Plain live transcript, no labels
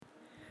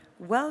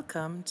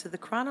Welcome to the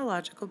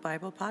Chronological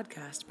Bible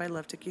Podcast by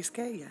Love to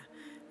Quisqueya.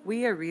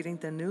 We are reading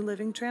the New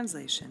Living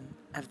Translation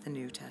of the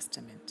New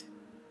Testament.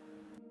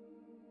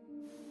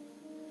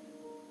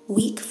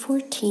 Week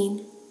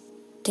 14,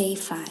 Day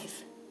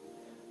 5,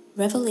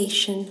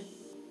 Revelation,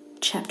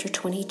 Chapter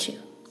 22.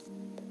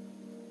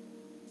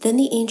 Then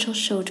the angel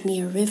showed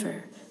me a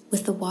river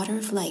with the water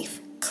of life,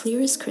 clear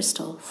as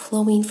crystal,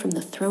 flowing from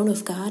the throne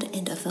of God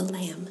and of the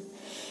Lamb.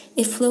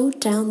 It flowed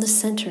down the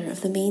center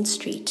of the main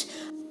street.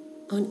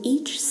 On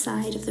each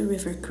side of the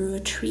river grew a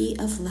tree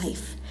of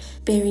life,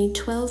 bearing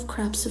 12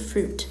 crops of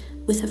fruit,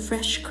 with a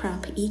fresh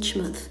crop each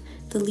month.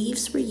 The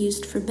leaves were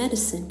used for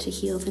medicine to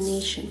heal the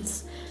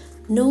nations.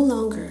 No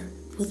longer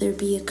will there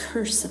be a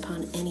curse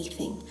upon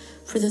anything,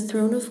 for the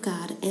throne of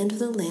God and of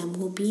the Lamb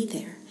will be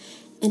there,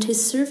 and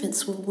his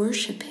servants will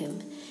worship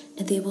him,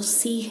 and they will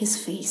see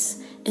his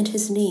face, and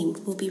his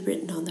name will be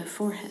written on their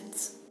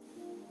foreheads.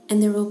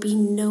 And there will be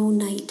no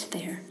night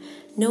there,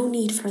 no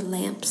need for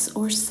lamps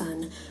or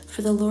sun,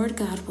 for the Lord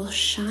God will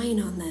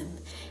shine on them,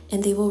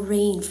 and they will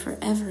reign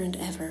forever and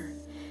ever.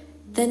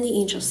 Then the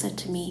angel said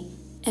to me,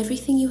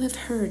 "Everything you have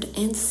heard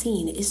and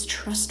seen is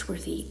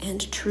trustworthy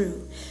and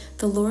true.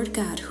 The Lord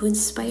God, who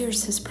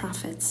inspires his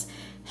prophets,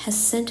 has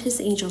sent his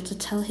angel to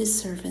tell his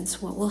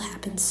servants what will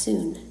happen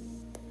soon.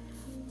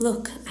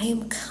 Look, I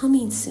am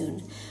coming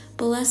soon.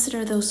 Blessed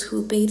are those who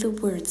obey the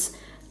words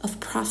of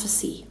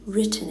prophecy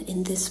written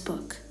in this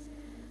book."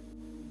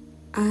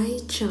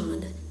 I,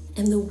 John,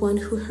 am the one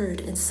who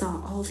heard and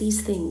saw all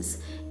these things,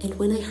 and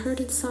when I heard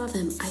and saw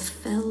them, I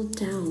fell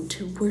down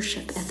to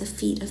worship at the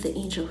feet of the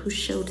angel who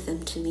showed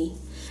them to me.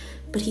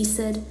 But he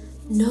said,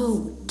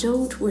 "No,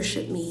 don't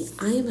worship me.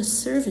 I am a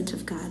servant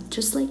of God,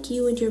 just like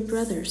you and your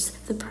brothers,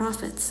 the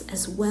prophets,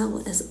 as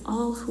well as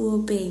all who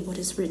obey what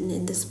is written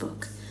in this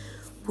book.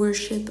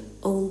 Worship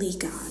only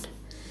God."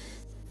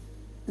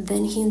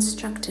 Then he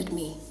instructed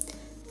me,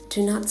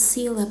 "Do not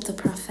seal up the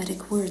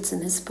prophetic words in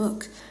this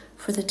book,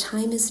 for the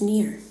time is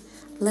near.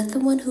 Let the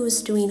one who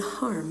is doing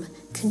harm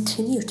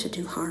continue to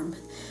do harm.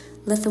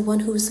 Let the one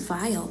who is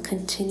vile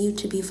continue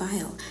to be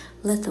vile.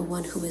 Let the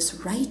one who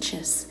is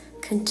righteous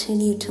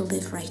continue to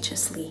live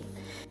righteously.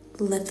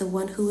 Let the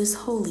one who is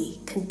holy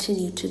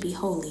continue to be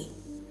holy.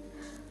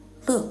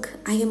 Look,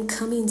 I am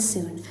coming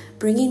soon,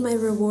 bringing my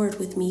reward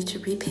with me to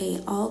repay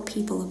all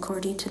people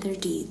according to their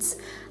deeds.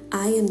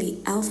 I am the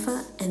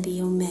Alpha and the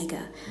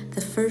Omega,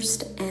 the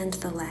first and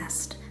the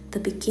last, the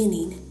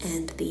beginning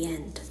and the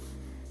end.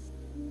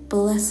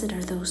 Blessed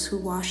are those who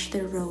wash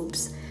their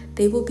robes.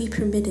 They will be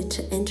permitted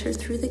to enter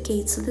through the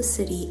gates of the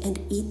city and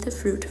eat the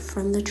fruit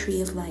from the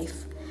tree of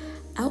life.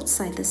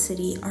 Outside the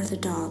city are the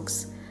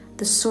dogs,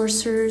 the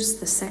sorcerers,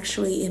 the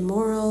sexually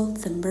immoral,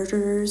 the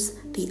murderers,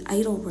 the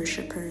idol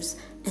worshippers,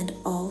 and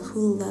all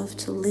who love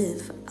to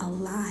live a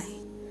lie.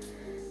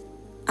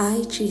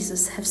 I,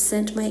 Jesus, have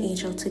sent my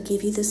angel to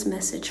give you this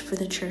message for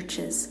the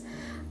churches.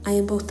 I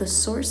am both the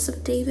source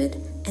of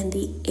David and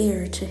the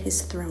heir to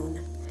his throne.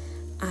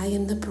 I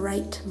am the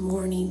bright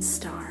morning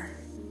star.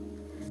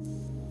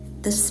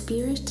 The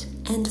Spirit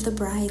and the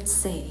bride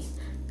say,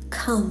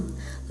 "Come."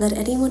 Let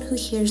anyone who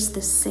hears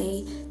this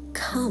say,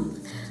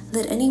 "Come."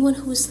 Let anyone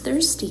who is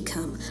thirsty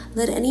come.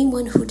 Let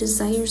anyone who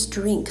desires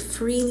drink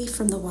freely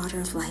from the water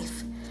of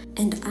life.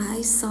 And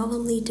I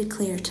solemnly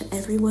declare to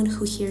everyone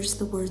who hears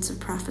the words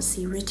of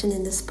prophecy written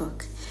in this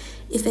book,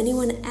 if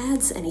anyone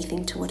adds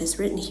anything to what is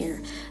written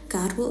here,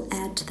 God will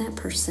add to that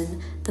person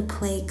the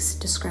plagues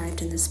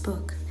described in this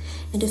book.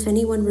 And if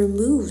anyone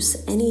removes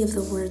any of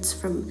the words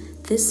from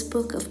this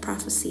book of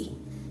prophecy,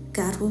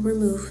 God will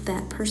remove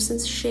that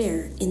person's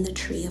share in the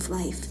tree of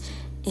life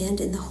and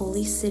in the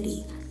holy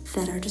city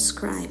that are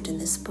described in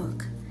this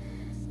book.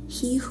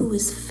 He who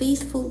is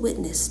faithful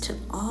witness to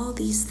all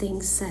these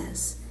things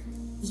says,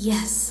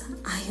 "Yes,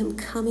 I am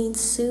coming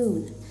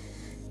soon."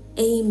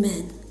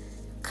 Amen.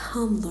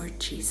 Come, Lord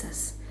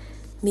Jesus.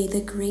 May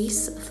the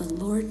grace of the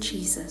Lord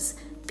Jesus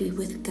be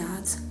with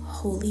God's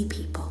holy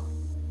people.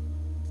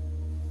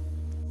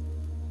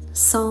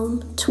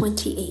 Psalm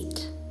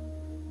 28.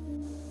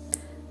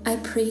 I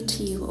pray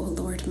to you, O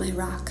Lord, my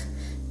rock.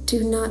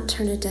 Do not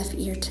turn a deaf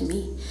ear to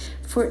me,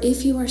 for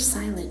if you are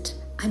silent,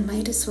 I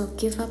might as well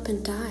give up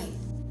and die.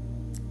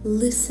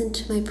 Listen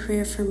to my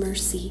prayer for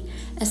mercy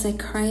as I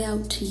cry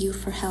out to you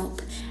for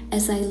help,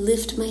 as I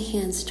lift my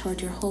hands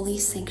toward your holy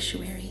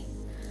sanctuary.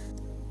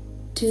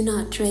 Do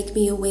not drag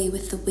me away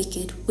with the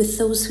wicked, with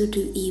those who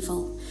do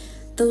evil,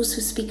 those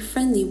who speak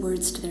friendly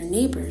words to their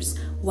neighbors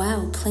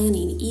while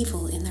planning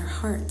evil in their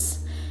hearts.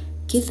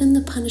 Give them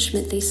the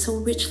punishment they so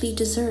richly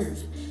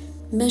deserve.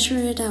 Measure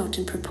it out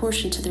in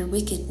proportion to their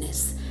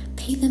wickedness.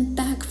 Pay them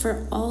back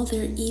for all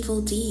their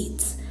evil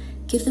deeds.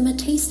 Give them a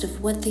taste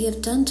of what they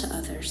have done to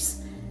others.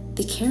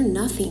 They care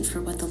nothing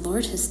for what the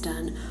Lord has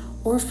done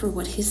or for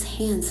what his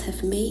hands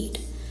have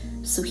made.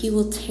 So he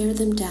will tear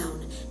them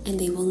down and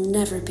they will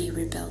never be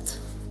rebuilt.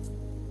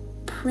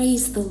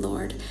 Praise the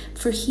Lord,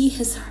 for he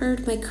has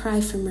heard my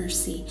cry for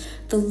mercy.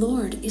 The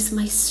Lord is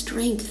my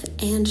strength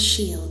and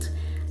shield.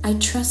 I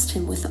trust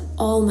him with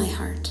all my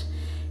heart.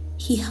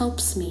 He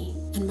helps me.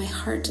 and my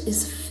heart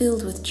is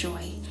filled with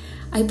joy.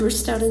 I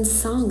burst out in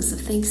songs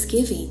of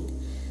thanksgiving.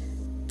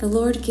 The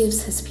Lord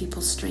gives his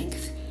people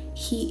strength.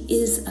 He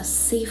is a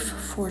safe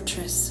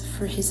fortress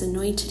for his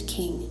anointed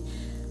king.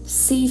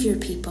 Save your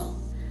people.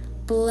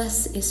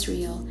 Bless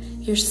Israel,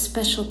 your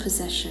special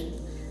possession.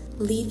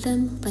 Lead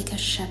them like a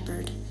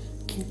shepherd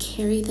and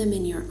carry them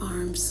in your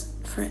arms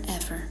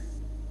forever.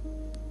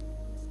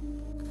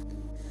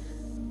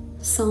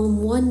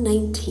 Psalm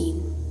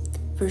 119,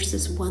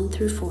 verses 1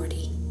 through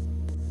 40.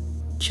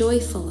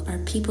 Joyful are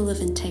people of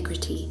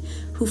integrity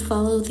who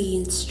follow the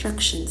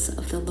instructions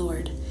of the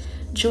Lord.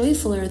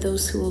 Joyful are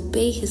those who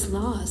obey his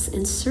laws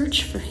and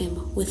search for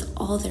him with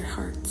all their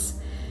hearts.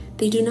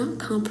 They do not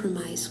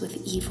compromise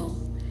with evil,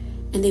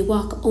 and they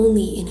walk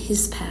only in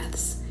his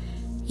paths.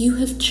 You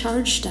have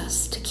charged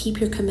us to keep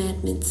your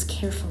commandments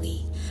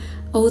carefully.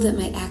 Oh, that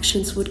my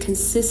actions would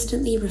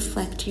consistently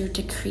reflect your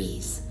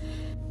decrees.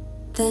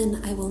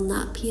 Then I will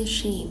not be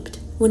ashamed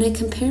when I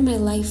compare my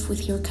life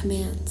with your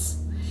commands.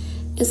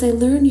 As I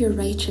learn your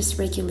righteous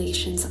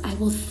regulations, I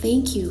will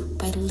thank you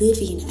by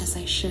living as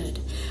I should.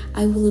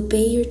 I will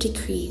obey your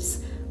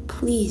decrees.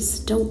 Please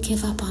don't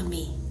give up on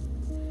me.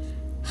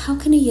 How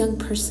can a young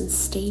person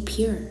stay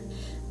pure?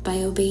 By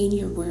obeying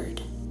your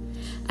word.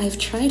 I have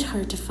tried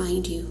hard to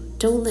find you.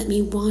 Don't let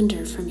me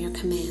wander from your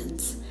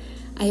commands.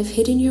 I have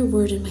hidden your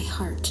word in my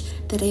heart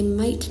that I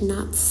might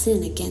not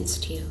sin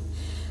against you.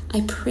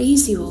 I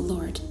praise you, O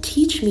Lord.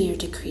 Teach me your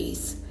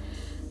decrees.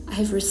 I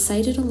have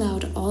recited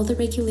aloud all the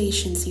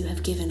regulations you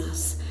have given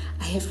us.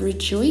 I have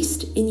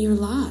rejoiced in your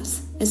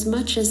laws as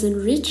much as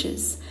in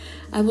riches.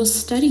 I will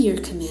study your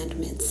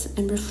commandments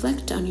and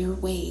reflect on your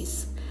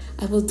ways.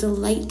 I will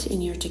delight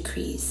in your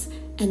decrees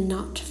and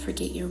not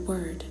forget your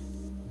word.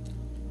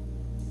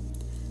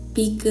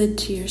 Be good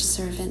to your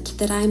servant,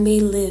 that I may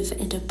live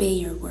and obey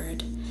your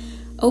word.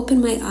 Open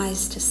my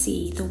eyes to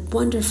see the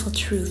wonderful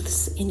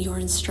truths in your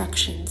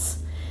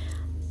instructions.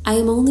 I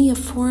am only a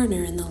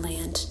foreigner in the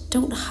land.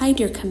 Don't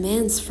hide your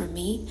commands from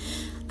me.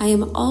 I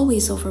am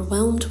always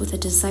overwhelmed with a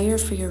desire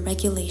for your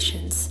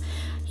regulations.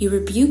 You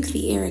rebuke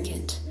the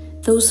arrogant.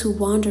 Those who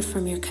wander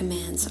from your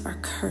commands are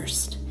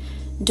cursed.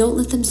 Don't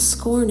let them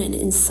scorn and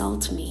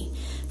insult me,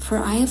 for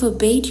I have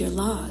obeyed your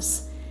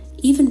laws.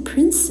 Even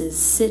princes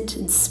sit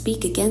and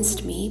speak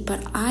against me,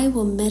 but I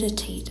will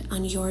meditate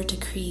on your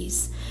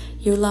decrees.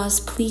 Your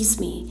laws please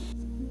me.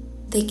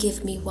 They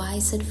give me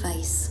wise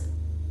advice.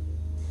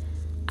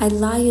 I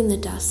lie in the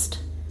dust.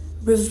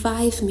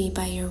 Revive me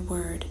by your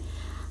word.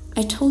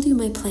 I told you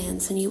my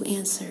plans and you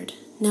answered.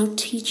 Now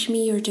teach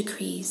me your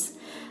decrees.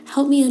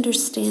 Help me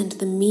understand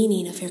the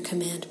meaning of your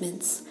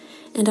commandments,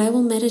 and I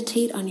will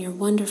meditate on your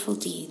wonderful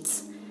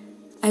deeds.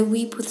 I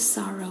weep with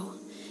sorrow.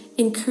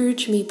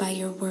 Encourage me by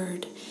your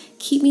word.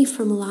 Keep me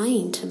from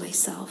lying to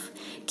myself.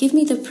 Give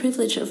me the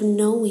privilege of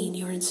knowing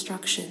your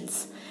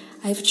instructions.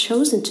 I have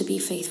chosen to be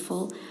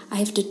faithful. I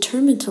have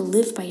determined to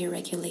live by your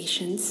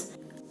regulations.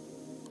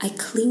 I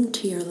cling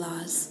to your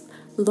laws.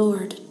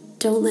 Lord,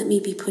 don't let me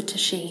be put to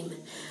shame.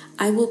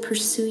 I will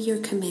pursue your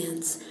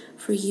commands,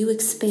 for you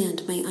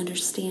expand my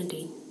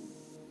understanding.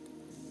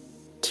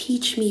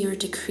 Teach me your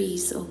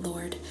decrees, O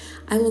Lord.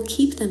 I will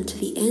keep them to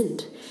the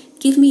end.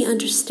 Give me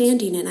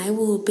understanding, and I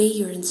will obey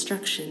your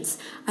instructions.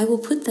 I will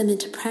put them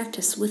into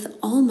practice with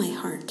all my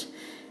heart.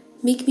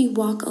 Make me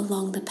walk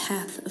along the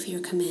path of your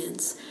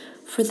commands,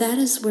 for that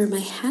is where my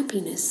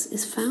happiness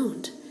is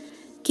found.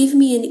 Give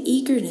me an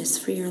eagerness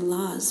for your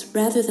laws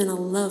rather than a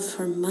love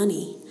for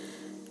money.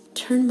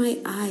 Turn my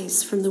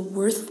eyes from the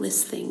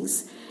worthless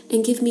things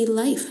and give me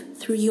life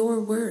through your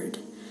word.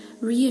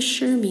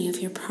 Reassure me of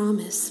your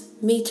promise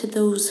made to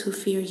those who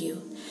fear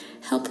you.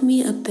 Help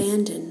me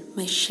abandon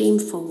my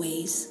shameful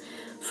ways,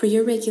 for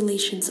your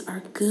regulations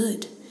are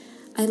good.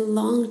 I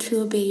long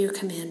to obey your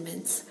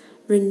commandments.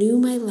 Renew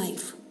my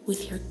life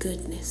with your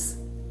goodness.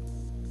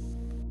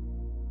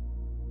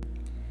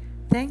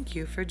 Thank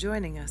you for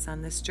joining us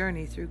on this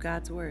journey through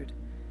God's Word.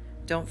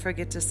 Don't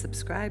forget to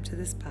subscribe to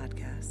this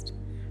podcast.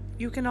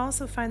 You can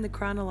also find the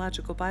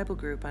Chronological Bible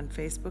Group on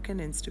Facebook and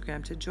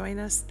Instagram to join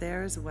us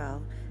there as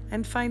well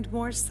and find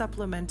more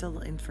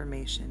supplemental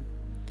information.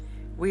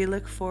 We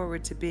look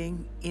forward to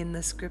being in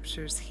the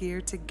Scriptures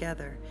here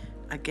together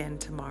again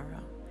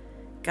tomorrow.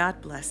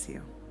 God bless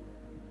you.